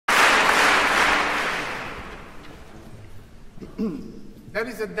There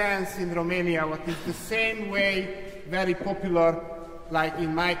is a dance in Romania what is the same way very popular like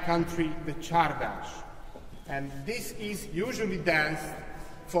in my country, the Chardash. And this is usually danced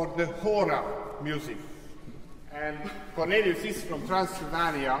for the hora music. And Cornelius is from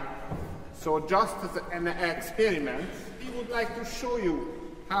Transylvania, so just as an experiment, we would like to show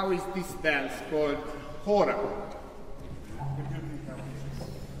you how is this dance called hora.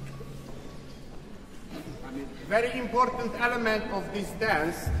 Very important element of this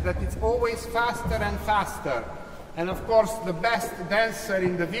dance that it's always faster and faster. And of course, the best dancer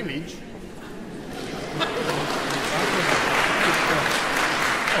in the village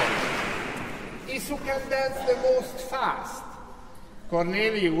is who can dance the most fast.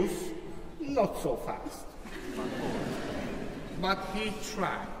 Cornelius, not so fast. But he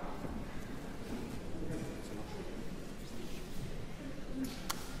tried.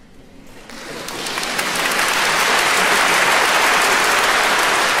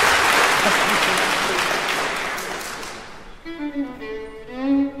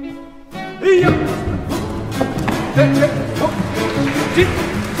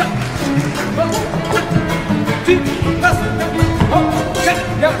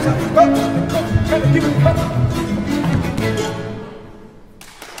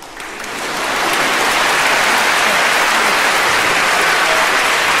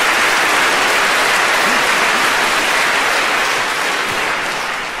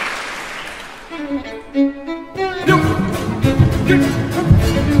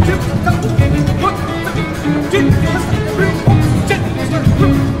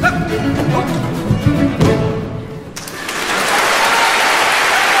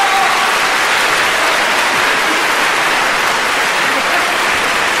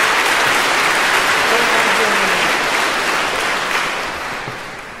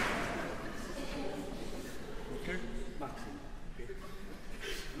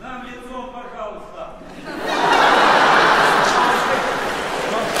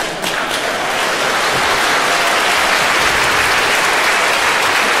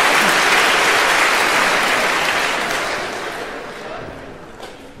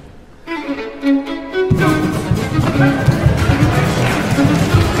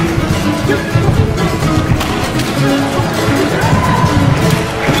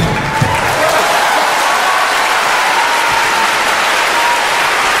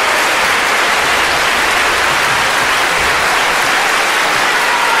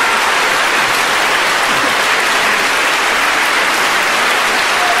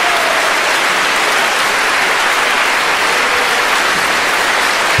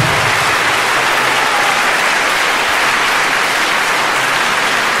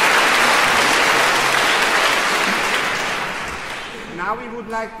 Now we would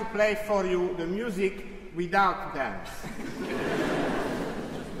like to play for you the music without dance.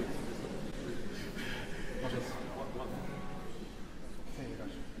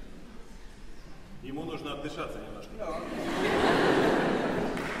 Ему нужно отдышаться.